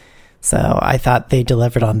ways. So I thought they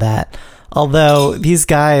delivered on that. Although these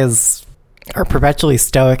guys are perpetually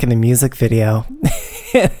stoic in the music video.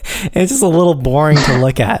 It's just a little boring to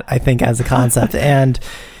look at, I think, as a concept. And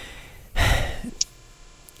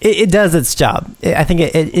It does its job. I think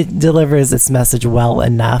it delivers its message well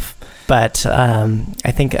enough, but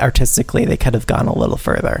I think artistically they could have gone a little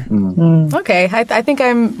further. Okay, I think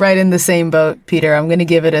I'm right in the same boat, Peter. I'm going to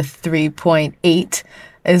give it a 3.8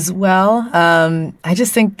 as well. I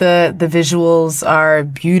just think the visuals are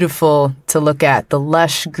beautiful to look at. The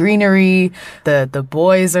lush greenery, the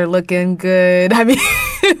boys are looking good. I mean,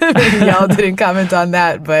 y'all didn't comment on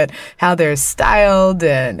that, but how they're styled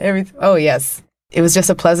and everything. Oh, yes. It was just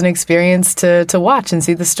a pleasant experience to watch and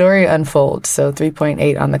see the story unfold. So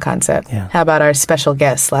 3.8 on the concept. Yeah. How about our special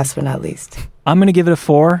guest, last but not least? I'm going to give it a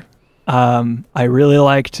 4. I really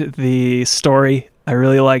liked the story. I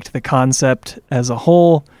really liked the concept as a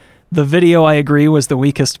whole. The video, I agree, was the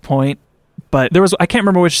weakest point. But I can't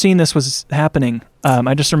remember which scene this was happening.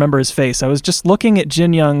 I just remember his face. I was just looking at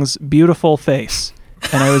Jin Young's beautiful face.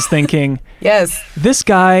 And I was thinking, Yes. this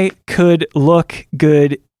guy could look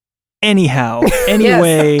good anyhow,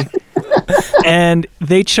 anyway. And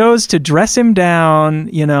they chose to dress him down.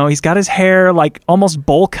 You know, he's got his hair like almost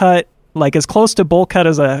bowl cut, like as close to bowl cut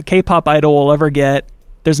as a K-pop idol will ever get.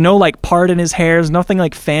 There's no like part in his hair. There's nothing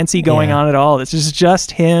like fancy going on at all. It's just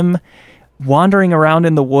him wandering around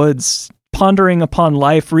in the woods, pondering upon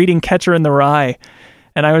life, reading Catcher in the Rye.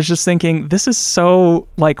 And I was just thinking, this is so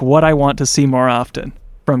like what I want to see more often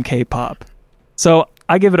from K-pop. So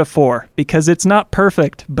I give it a 4 because it's not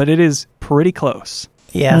perfect, but it is pretty close.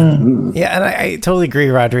 Yeah. Yeah, and I totally agree,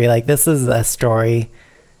 Rodri. Like, this is a story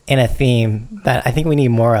and a theme that I think we need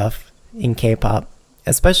more of in K-pop,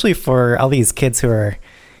 especially for all these kids who are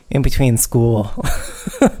in between school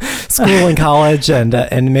and college, and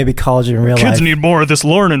maybe college in real life. Kids need more of this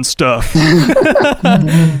learning stuff.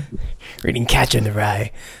 Reading Catcher in the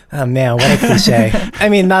Rye. Oh man, what a cliche. I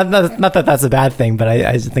mean, not that that's a bad thing, but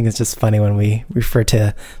I just think it's just funny when we refer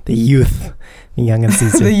to the youth, the young and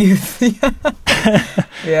seasoned. The youth.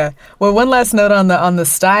 Yeah. Well, one last note on the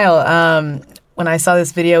style. When I saw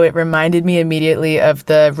this video, it reminded me immediately of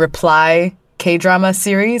the Reply K-drama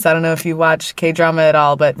series. I don't know if you watch K-drama at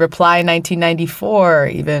all, but Reply 1994,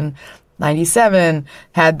 even 97,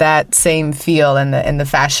 had that same feel, and the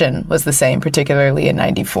fashion was the same, particularly in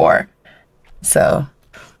 94. So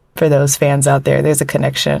for those fans out there, there's a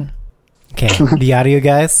connection. Okay, the audio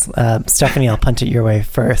guys. Stephanie, I'll punt it your way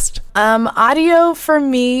first. Audio for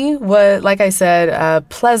me was, like I said,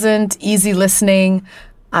 pleasant, easy listening.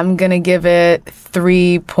 I'm going to give it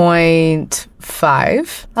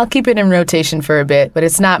 3.5. I'll keep it in rotation for a bit, but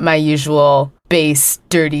it's not my usual bass,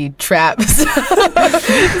 dirty trap. So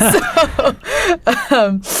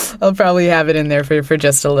I'll probably have it in there for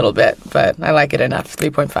just a little bit, but I like it enough.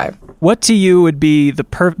 3.5. What to you would be the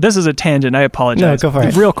this is a tangent, I apologize. No, go for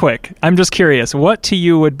it. Real quick, I'm just curious. What to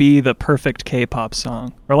you would be the perfect K-pop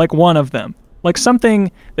song? Or like one of them? Like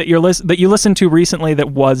something that you listened to recently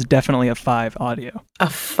that was definitely a 5 audio. A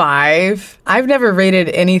 5? I've never rated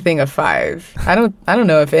anything a 5. I don't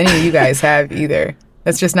know if any of you guys have either.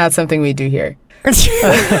 That's just not something we do here.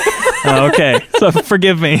 Oh, okay, so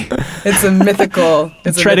forgive me. It's a mythical.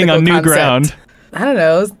 It's treading on new concept. ground. I don't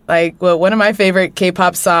know. Like, well, one of my favorite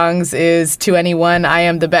K-pop songs is To Anyone, I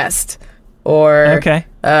Am the Best. Or Okay.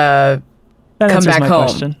 Come answers Back my Home.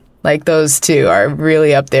 question. Like, those two are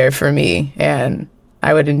really up there for me, and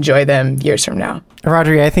I would enjoy them years from now.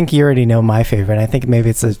 Rodri, I think you already know my favorite. I think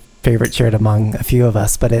maybe it's a favorite shared among a few of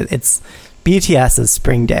us, but it's BTS's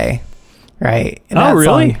Spring Day, right? And Oh, that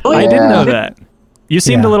really? song- I didn't know Yeah. that. You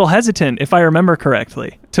seemed Yeah. a little hesitant, if I remember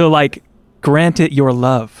correctly, to like grant it your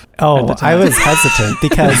love. at the Oh, time. I was hesitant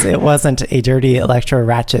because it wasn't a dirty electro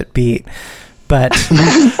ratchet beat. But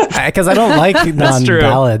because I don't like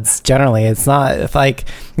non-ballads generally. It's not, if like,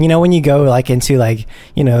 you know, when you go like into like,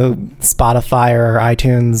 you know, Spotify or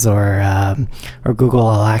iTunes or Google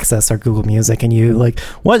All Access or Google Music, and you like,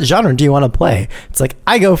 what genre do you want to play? It's like,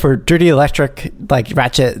 I go for dirty electric like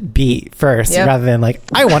ratchet beat first, Yep. rather than like,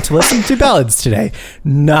 I want to listen to ballads today.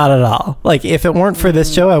 Not at all. Like, if it weren't for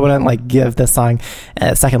this show, I wouldn't like give this song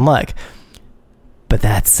a second look. But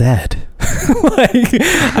that said, like,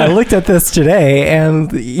 I looked at this today, and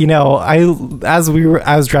you know, I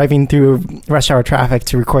was driving through rush hour traffic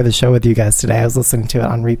to record the show with you guys today. I was listening to it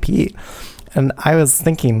on repeat, and I was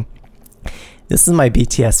thinking, this is my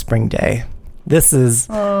BTS Spring Day. This is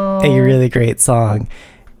a really great song,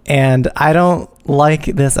 and I don't like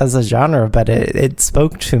this as a genre, but it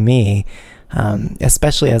spoke to me,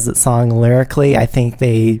 especially as a song lyrically. I think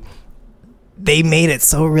they made it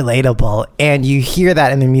so relatable, and you hear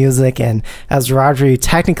that in the music, and as Rodri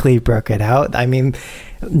technically broke it out, I mean,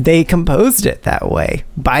 they composed it that way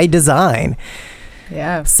by design.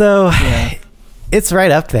 Yeah. So it's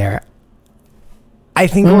right up there. I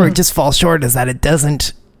think where it just falls short is that it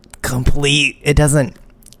doesn't complete. It doesn't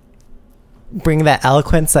bring that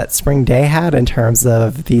eloquence that Spring Day had in terms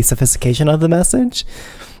of the sophistication of the message.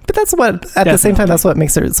 But that's what, at the same time, that's what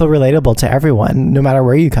makes it so relatable to everyone, no matter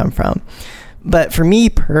where you come from. But for me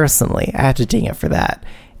personally, I have to ding it for that.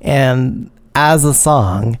 And as a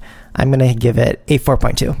song, I'm going to give it a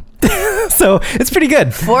 4.2. So it's pretty good.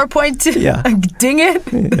 4.2. Yeah. Ding it.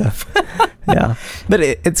 Yeah. But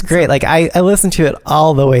it's great. Like I listened to it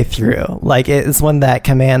all the way through. Like it's one that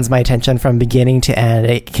commands my attention from beginning to end.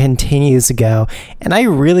 It continues to go. And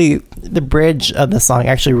the bridge of the song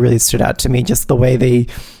actually really stood out to me, just the way they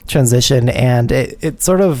transition. And it's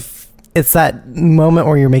that moment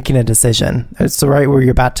where you're making a decision. It's right where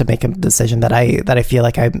you're about to make a decision that I feel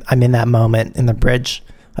like I'm in that moment in the bridge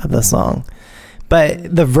of the song.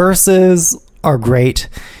 But the verses are great.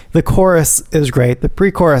 The chorus is great. The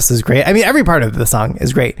pre-chorus is great. I mean, every part of the song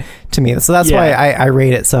is great to me. So that's why I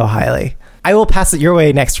rate it so highly. I will pass it your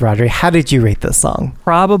way next, Rodri. How did you rate this song?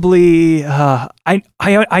 Probably,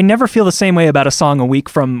 I never feel the same way about a song a week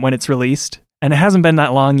from when it's released. And it hasn't been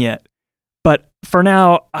that long yet. But for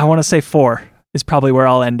now, I want to say 4 is probably where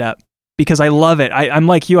I'll end up. Because I love it. I'm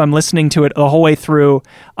like you. I'm listening to it the whole way through.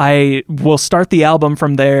 I will start the album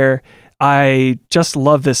from there. I just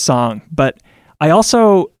love this song, but I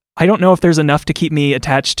don't know if there's enough to keep me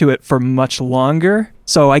attached to it for much longer.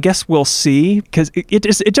 So I guess we'll see, because it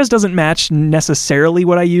just doesn't match necessarily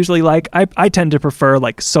what I usually like. I tend to prefer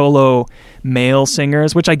like solo male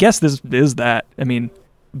singers, which I guess this is that. I mean,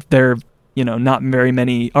 there are not very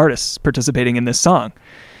many artists participating in this song,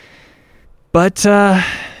 but I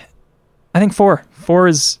think 4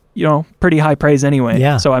 is pretty high praise anyway.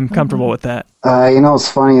 Yeah. So I'm comfortable with that.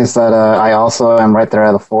 What's funny is that I also am right there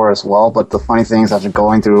at the 4 as well, but the funny thing is after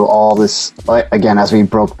going through all this, again, as we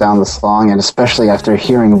broke down the song, and especially after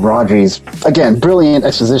hearing Rodri's, again, brilliant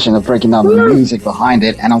exposition of breaking down the music behind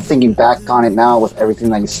it, and I'm thinking back on it now with everything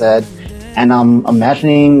that you said, and I'm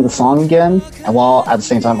imagining the song again, and while at the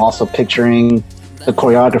same time also picturing the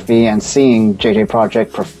choreography and seeing JJ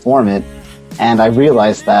Project perform it, and I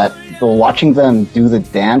realized that watching them do the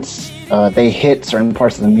dance, they hit certain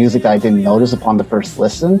parts of the music that I didn't notice upon the first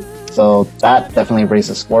listen. So that definitely raised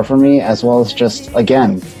the score for me, as well as just,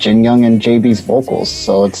 again, Jin Young and JB's vocals.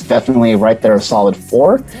 So it's definitely right there a solid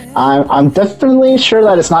 4. I'm definitely sure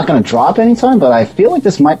that it's not going to drop anytime, but I feel like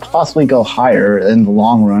this might possibly go higher in the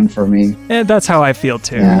long run for me. Yeah, that's how I feel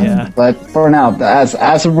too. Yeah. But for now,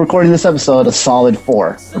 as of recording this episode, a solid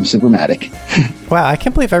 4 from Supermatic. Wow, I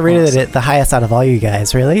can't believe I rated it the highest out of all you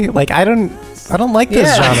guys. Really? Like I don't like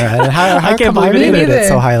this genre. And how come I rated it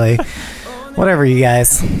so highly? Whatever, you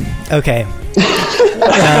guys. Okay.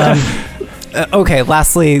 Okay,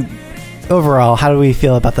 lastly, overall, how do we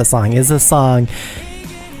feel about the song? Is this song...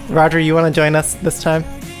 Roger, you want to join us this time?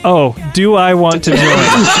 Oh, do I want to join?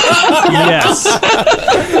 Yes.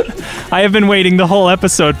 I have been waiting the whole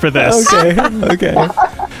episode for this. Okay.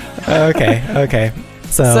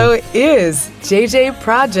 So is JJ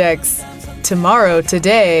Project's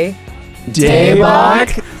Today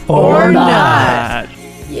Daebak or not?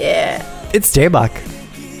 Yeah. It's Daebak.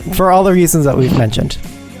 For all the reasons that we've mentioned.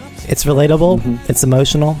 It's relatable, it's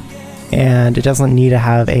emotional, and it doesn't need to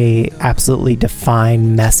have a absolutely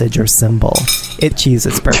defined message or symbol. It achieves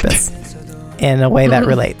its purpose in a way that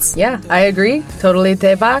relates. Yeah, I agree. Totally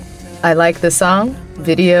Daebak. I like the song.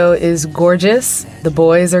 Video is gorgeous. The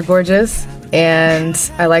boys are gorgeous. And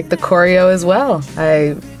I like the choreo as well.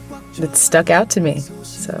 It stuck out to me.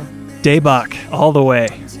 So Daebak all the way.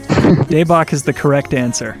 Daebak is the correct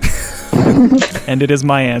answer. And it is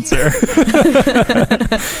my answer.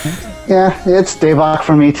 Yeah, it's Daebak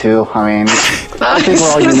for me too. I mean, I think we're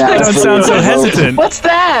all unanimous. I don't sound so hesitant. what's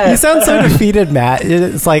that? You sound so defeated, Matt.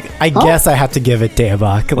 It's like, I guess I have to give it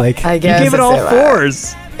Daebak. Like, I guess you gave it all Daebak.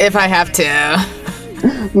 4s. If I have to.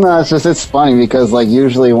 No, it's funny because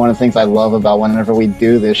usually one of the things I love about whenever we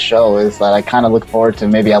do this show is that I kind of look forward to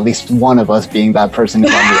maybe at least one of us being that person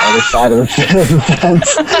who's on the other side of the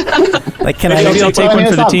fence. Like, can Maybe I'll take one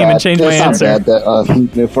for the team and change my answer. It's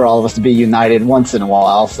not bad for all of us to be united once in a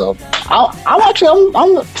while. So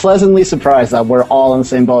I'm pleasantly surprised that we're all in the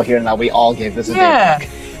same boat here and that we all gave this a Daebak.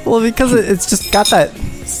 well, because it's just got that...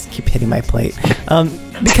 Just keep hitting my plate.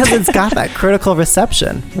 Because it's got that critical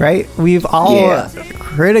reception, right? We've all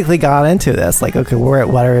critically gone into this, like, okay,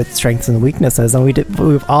 what are its strengths and weaknesses, and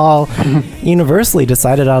we've all universally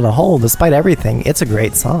decided on the whole, despite everything, it's a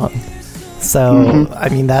great song. So, I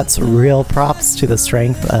mean, that's real props to the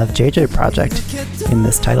strength of JJ Project in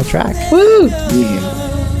this title track. Woo!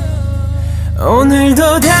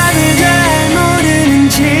 오늘도 답을 잘 모르는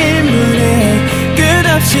질문에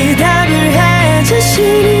끝없이 답을 해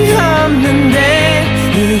자신이 없는데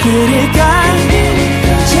이게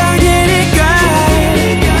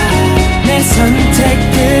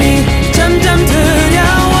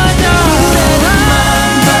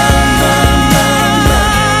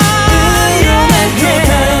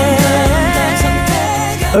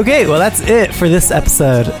Okay, well, that's it for this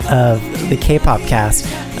episode of the K-Pop Cast.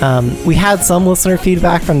 We had some listener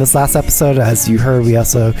feedback from this last episode. As you heard, we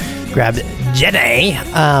also grabbed Jenny.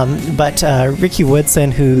 But Ricky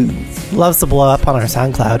Woodson, who loves to blow up on our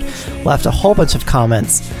SoundCloud, left a whole bunch of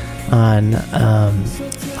comments on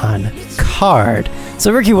Card.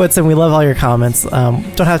 So Ricky Woodson, we love all your comments.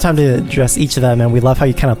 Don't have time to address each of them, and we love how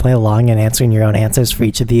you kind of play along and answering your own answers for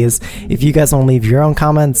each of these. If you guys want to leave your own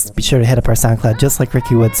comments, be sure to hit up our SoundCloud just like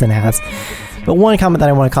Ricky Woodson has. But one comment that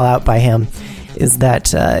I want to call out by him is that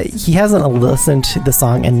he hasn't listened to the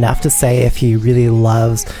song enough to say if he really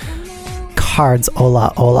loves Card's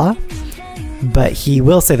Ola Ola, but he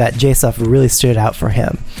will say that J-Stuff really stood out for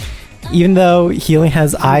him. Even though he only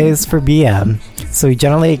has eyes for BM, so he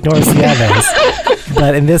generally ignores the others.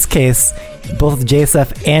 But in this case, both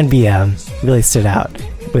J-Stuff and BM really stood out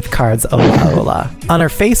with Card's Ola Ola. On our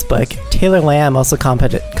Facebook, Taylor Lamb also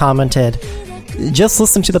commented, just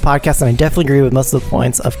listen to the podcast and I definitely agree with most of the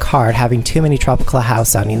points of Card having too many tropical house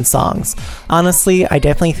sounding songs. Honestly, I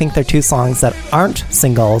definitely think their two songs that aren't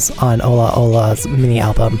singles on Ola Ola's mini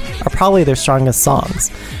album are probably their strongest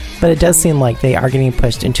songs. But it does seem like they are getting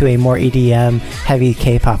pushed into a more EDM heavy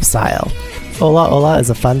K-pop style. Ola Ola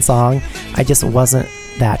is a fun song. I just wasn't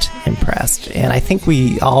that impressed. And I think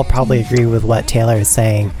we all probably agree with what Taylor is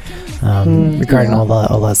saying regarding Ola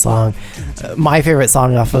Ola's song. My favorite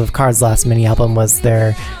song off of Card's last mini album was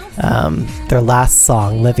their last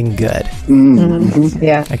song, Living Good.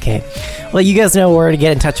 Yeah. Okay. Well, you guys know where to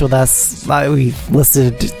get in touch with us. We've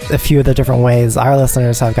listed a few of the different ways our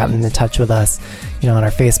listeners have gotten in touch with us, on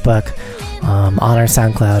our Facebook, on our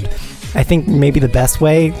SoundCloud. I think maybe the best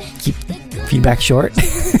way, keep feedback short,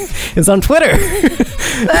 is on Twitter.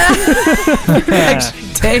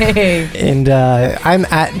 Dang. And I'm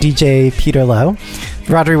at DJ Peter Lowe.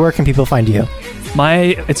 Rodri, where can people find you?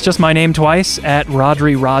 It's just my name twice, at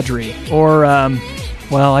Rodri. Or,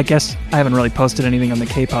 well, I guess I haven't really posted anything on the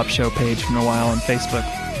K-Pop show page in a while on Facebook.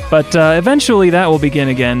 But eventually that will begin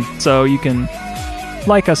again, so you can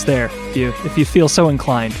like us there if you feel so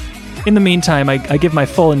inclined. In the meantime, I give my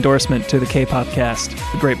full endorsement to the K-Pop Cast,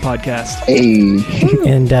 the great podcast. Hey.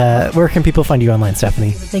 And where can people find you online,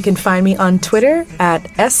 Stephanie? They can find me on Twitter at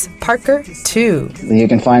sparker2. You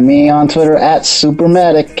can find me on Twitter at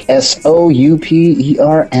Supermatic,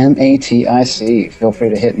 SOUPERMATIC. Feel free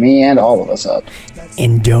to hit me and all of us up.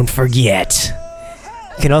 And don't forget,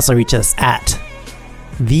 you can also reach us at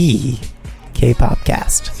the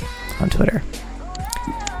K-Popcast on Twitter.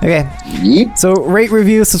 Okay. Yeep. So rate,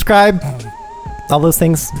 review, subscribe, all those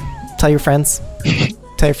things. Tell your friends.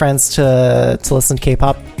 Tell your friends to listen to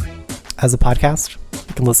K-pop as a podcast.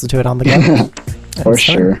 You can listen to it on the go. For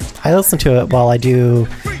sure. I listen to it while I do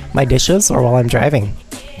my dishes or while I'm driving.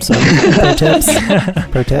 So pro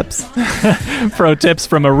tips. Pro tips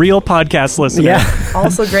from a real podcast listener. Yeah.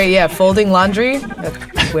 Also great, yeah. Folding laundry,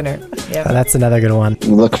 winner. Yeah. That's another good one.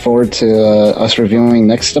 Look forward to us reviewing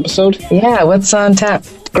next episode. Yeah, what's on tap?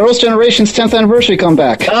 Girls' Generation's 10th anniversary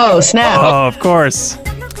comeback. Oh, snap. Oh, of course.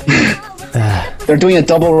 They're doing a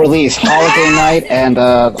double release, holiday night and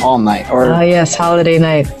all night. Oh, yes, holiday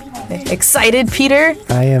night. Excited, Peter?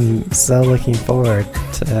 I am so looking forward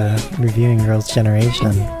to reviewing Girls'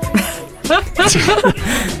 Generation.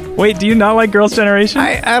 Wait, do you not like Girls' Generation?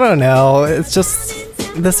 I don't know. It's just,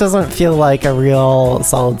 this doesn't feel like a real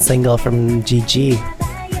solid single from GG,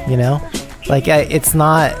 Like, it's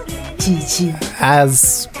not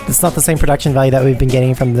it's not the same production value that we've been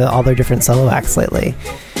getting from all their different solo acts lately.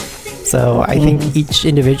 So I think each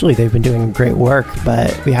individually they've been doing great work,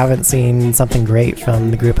 but we haven't seen something great from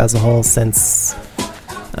the group as a whole since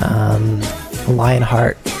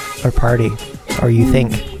Lionheart or Party, or You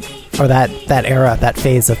Think, or that era, that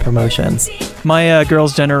phase of promotions. My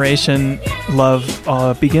Girls' Generation love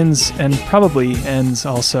begins and probably ends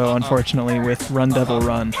also, unfortunately, with Run Devil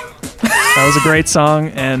Run. That was a great song,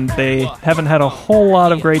 and they haven't had a whole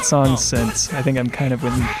lot of great songs since. I think I'm kind of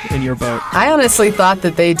in your boat. I honestly thought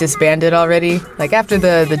that they disbanded already. Like, after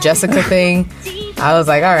the Jessica thing, I was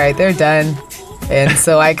like, all right, they're done. And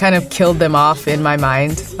so I kind of killed them off in my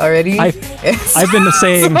mind already. I've been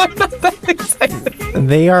saying... So I'm not that excited.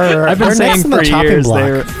 They are. I've been saying for years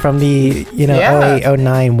they're from the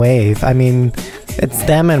 08-09 wave. I mean, it's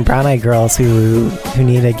them and Brown Eyed Girls who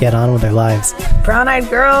need to get on with their lives. Brown Eyed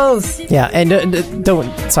Girls. Yeah, and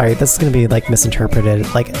don't. Sorry, this is gonna be like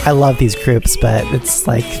misinterpreted. Like, I love these groups, but it's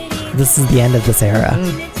like this is the end of this era.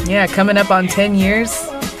 Yeah, coming up on 10 years.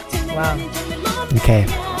 Wow. Okay.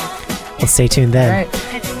 Well, stay tuned then. All right.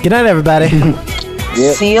 Good night, everybody.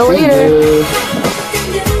 Yep. See you later.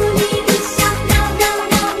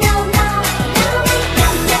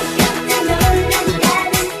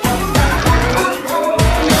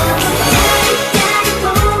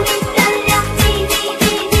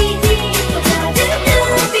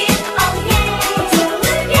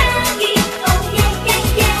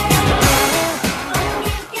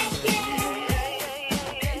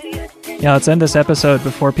 Yeah, let's end this episode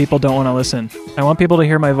before people don't want to listen. I want people to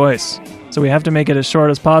hear my voice, so we have to make it as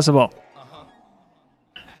short as possible.